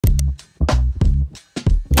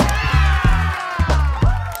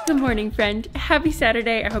Good morning, friend. Happy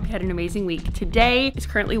Saturday. I hope you had an amazing week. Today is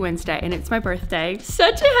currently Wednesday and it's my birthday.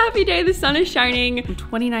 Such a happy day. The sun is shining. I'm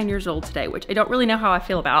 29 years old today, which I don't really know how I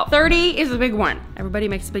feel about. 30 is a big one. Everybody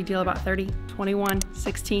makes a big deal about 30, 21,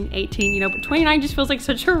 16, 18, you know, but 29 just feels like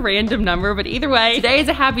such a random number. But either way, today is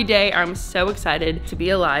a happy day. I'm so excited to be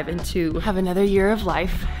alive and to have another year of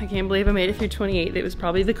life. I can't believe I made it through 28. It was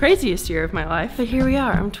probably the craziest year of my life. But here we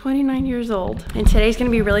are. I'm 29 years old. And today's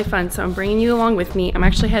gonna be really fun. So I'm bringing you along with me. I'm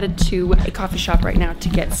actually headed to a coffee shop right now to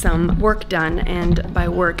get some work done. And by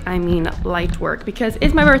work, I mean light work, because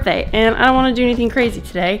it's my birthday and I don't wanna do anything crazy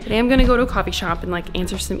today. Today I'm gonna go to a coffee shop and like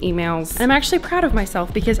answer some emails. And I'm actually proud of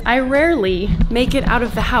myself because I rarely make it out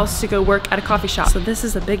of the house to go work at a coffee shop. So this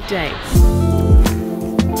is a big day.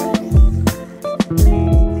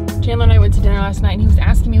 Chandler and I went to dinner last night and he was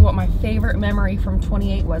asking me what my favorite memory from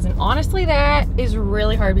 28 was. And honestly, that is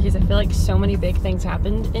really hard because I feel like so many big things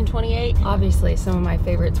happened in 28. Obviously, some of my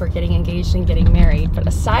favorites were getting engaged and getting married. But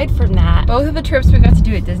aside from that, both of the trips we got to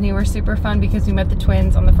do at Disney were super fun because we met the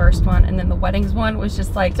twins on the first one. And then the weddings one was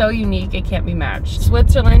just like so unique, it can't be matched.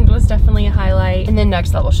 Switzerland was definitely a highlight. And then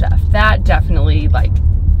Next Level Chef. That definitely like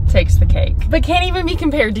takes the cake, but can't even be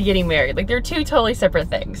compared to getting married. Like they're two totally separate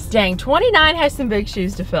things. Dang, 29 has some big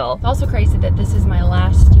shoes to fill. It's also crazy that this is my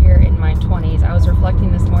last year in my 20s. I was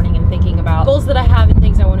reflecting this morning and thinking about goals that I have and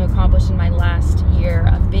things I want to accomplish in my last year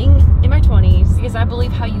of being in my 20s, because I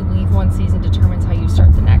believe how you leave one season determines how you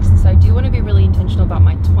start the next. And so I do want to be really intentional about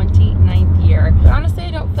my 29th year. But honestly,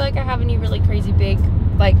 I don't feel like I have any really crazy big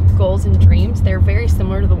like goals and dreams. They're very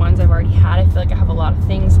similar to the ones I've already had. I feel like I have a lot of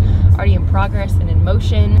things already in progress and in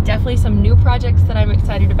motion. Definitely some new projects that I'm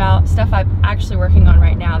excited about, stuff I'm actually working on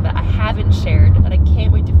right now that I haven't shared that I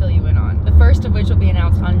can't wait to fill you in on. The first of which will be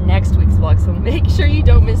announced on next week's vlog, so make sure you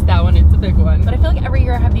don't miss that one. It's a big one. But I feel like every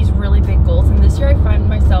year I have these really big goals, and this year I find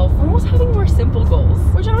myself almost having more simple goals,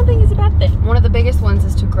 which I don't think is a bad thing. One of the biggest ones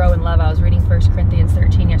is to grow in love. I was reading 1 Corinthians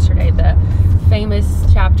 13 yesterday, the famous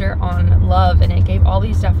chapter on love, and it gave all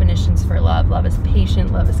these definitions for love. Love is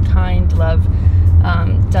patient, love is kind, love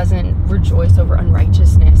doesn't rejoice over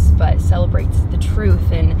unrighteousness, but celebrates the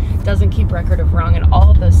truth and doesn't keep record of wrong. And all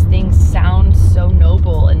of those things sound so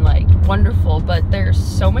noble and like wonderful, but they're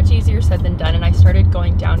so much easier said than done. And I started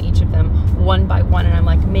going down each of them one by one, and I'm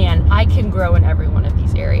like, man, I can grow in every one of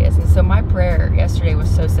these areas. And so my prayer yesterday was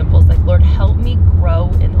so simple. It's like, Lord, help me grow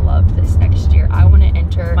in love this next year. I want to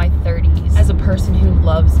enter my 30s as a person who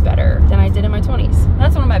loves better than I did in my 20s.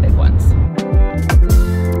 That's one of my big ones.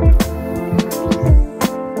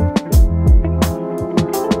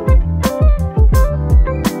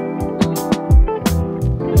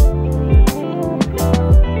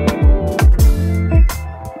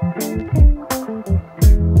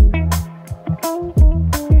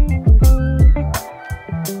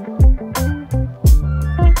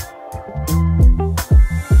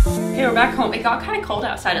 We're back home. It got kind of cold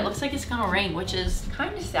outside. It looks like it's gonna rain, which is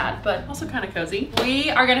kind of sad, but also kind of cozy. We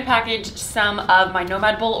are gonna package some of my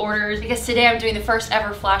Nomad bowl orders because today I'm doing the first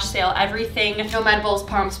ever flash sale. Everything Nomad bowls,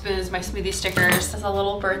 palm spoons, my smoothie stickers as a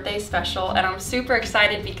little birthday special. And I'm super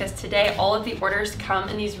excited because today all of the orders come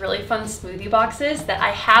in these really fun smoothie boxes that I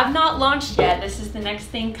have not launched yet. This is the next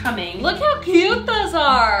thing coming. Look how cute those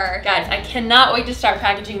are. Guys, I cannot wait to start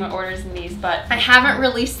packaging my orders in these, but I haven't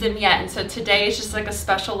released them yet. And so today is just like a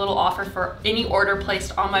special little offer for any order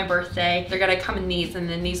placed on my birthday. They're gonna come in these, and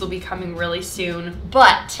then these will be coming really soon.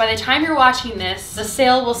 But by the time you're watching this, the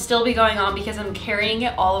sale will still be going on because I'm carrying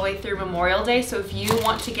it all the way through Memorial Day. So if you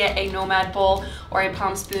want to get a Nomad bowl or a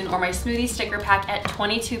palm spoon or my smoothie sticker pack at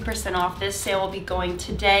 22% off, this sale will be going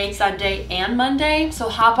today, Sunday, and Monday. So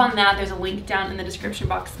hop on that. There's a link down in the description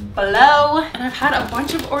box below. And I've had a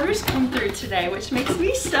bunch of orders come through today, which makes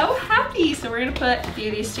me so happy. So we're gonna put a few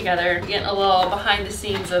of these together. Getting a little behind the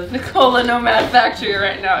scenes of Nicole and Nomad factory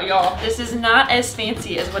right now, y'all. This is not as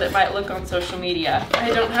fancy as what it might look on social media.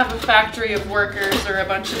 I don't have a factory of workers or a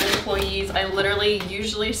bunch of employees. I literally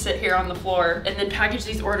usually sit here on the floor and then package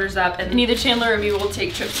these orders up, and neither Chandler or me will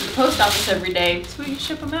take trips to the post office every day so we can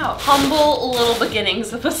ship them out. Humble little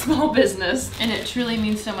beginnings of a small business, and it truly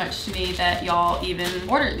means so much to me that y'all even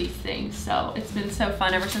order these things. So it's been so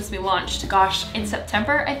fun ever since we launched. Gosh, in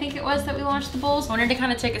September I think it was that we launched the bowls. I wanted to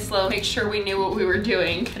kind of take it slow, make sure we knew what we were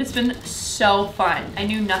doing, but it's been so fun. I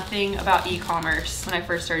knew nothing about e-commerce when I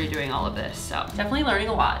first started doing all of this, so definitely learning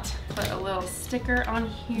a lot. Put a little sticker on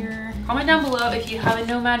here. Comment down below if you have a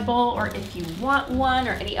Nomad bowl or if you want one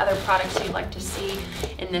or any other products you'd like to see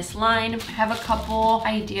in this line. I have a couple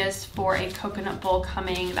ideas for a coconut bowl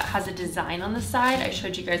coming that has a design on the side. I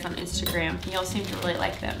showed you guys on Instagram. Y'all seem to really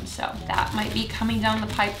like them, so that might be coming down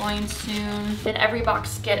the pipeline soon. Then every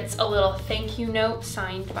box gets a little thank you note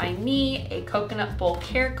signed by me, a coconut bowl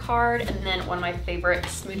care card, and then one of my favorite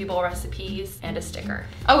smoothie bowl recipes and a sticker.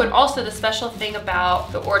 Oh, and also the special thing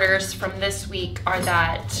about the orders from this week are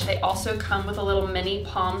that they also come with a little mini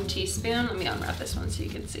palm teaspoon. Let me unwrap this one so you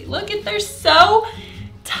can see. Look at, they're so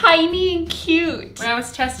tiny and cute. When I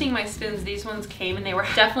was testing my spoons, these ones came and they were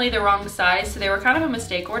definitely the wrong size, so they were kind of a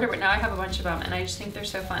mistake order, but now I have a bunch of them and I just think they're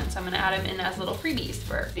so fun, so I'm gonna add them in as little freebies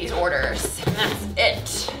for these orders. And that's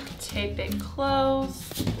it. Tape it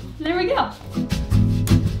closed. There we go.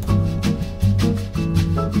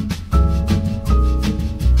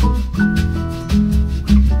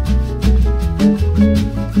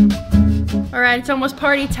 All right, it's almost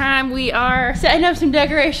party time. We are setting up some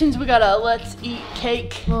decorations. We got a let's eat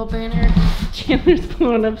cake little banner. Chandler's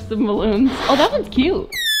blowing up some balloons. Oh, that one's cute.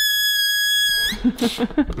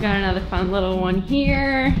 Got another fun little one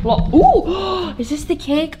here. Well, ooh, is this the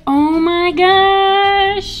cake? Oh my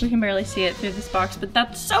gosh. We can barely see it through this box, but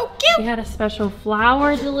that's so cute. We had a special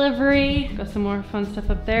flower delivery. Got some more fun stuff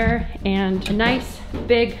up there and a nice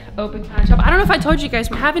big open countertop. I don't know if I told you guys,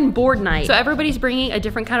 we're having board night. So everybody's bringing a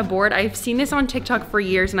different kind of board. I've seen this on TikTok for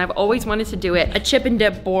years and I've always wanted to do it. A chip and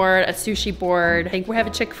dip board, a sushi board. I think we have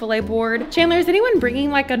a Chick-fil-A board. Chandler, is anyone bringing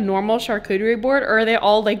like a normal charcuterie board or are they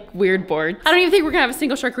all like weird boards? I don't even think we're gonna have a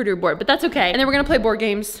single charcuterie board, but that's okay. And then we're gonna play board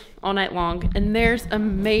games all night long. And there's a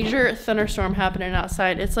major thunderstorm happening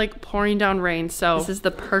outside. It's like pouring down rain. So this is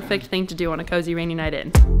the perfect thing to do on a cozy rainy night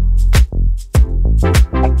in.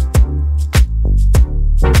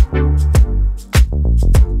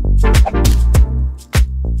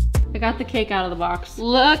 I got the cake out of the box.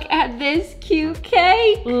 Look at this cute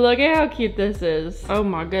cake. Look at how cute this is. Oh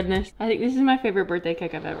my goodness. I think this is my favorite birthday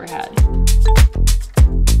cake I've ever had.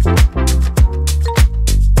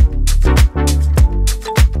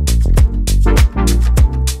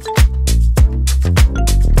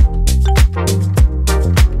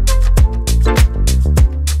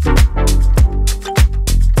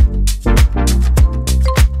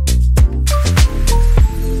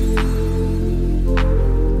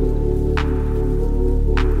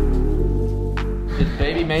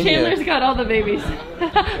 Chandler's got all the babies.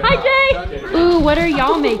 Hi, Jay. Ooh, what are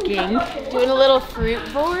y'all making? Doing a little fruit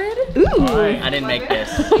board? Ooh. I didn't make this.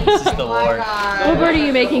 This is the Lord. What board are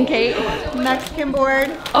you making, Kate? Mexican board.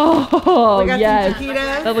 Oh, yes.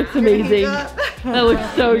 Taquitas. That looks amazing. That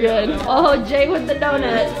looks so good. Oh, Jay with the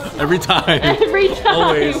donuts. Every time. Every time.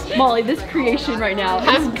 Always. Molly, this creation right now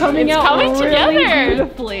is coming out really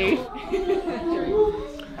beautifully.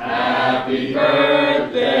 Happy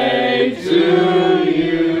birthday to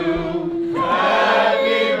you.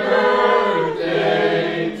 Happy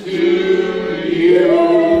birthday to you.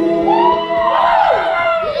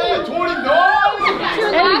 Yeah,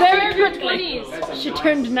 29. And very quickly, she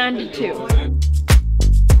turned 92.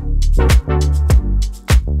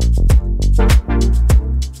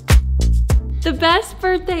 The best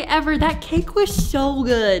birthday ever. That cake was so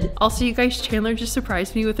good. Also, you guys, Chandler just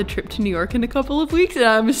surprised me with a trip to New York in a couple of weeks and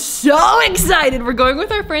I'm so excited. We're going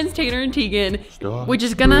with our friends Tanner and Tegan, which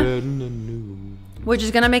is gonna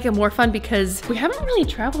make it more fun because we haven't really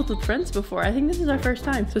traveled with friends before. I think this is our first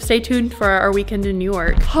time. So stay tuned for our weekend in New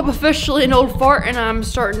York. I'm officially an old fart and I'm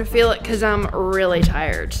starting to feel it because I'm really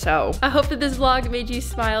tired. So I hope that this vlog made you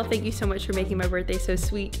smile. Thank you so much for making my birthday so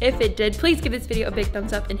sweet. If it did, please give this video a big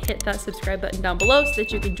thumbs up and hit that subscribe button down below so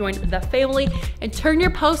that you can join the family and turn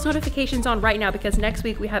your post notifications on right now because next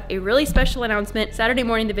week we have a really special announcement. Saturday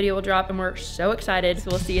morning the video will drop and we're so excited.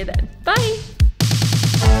 So we'll see you then. Bye.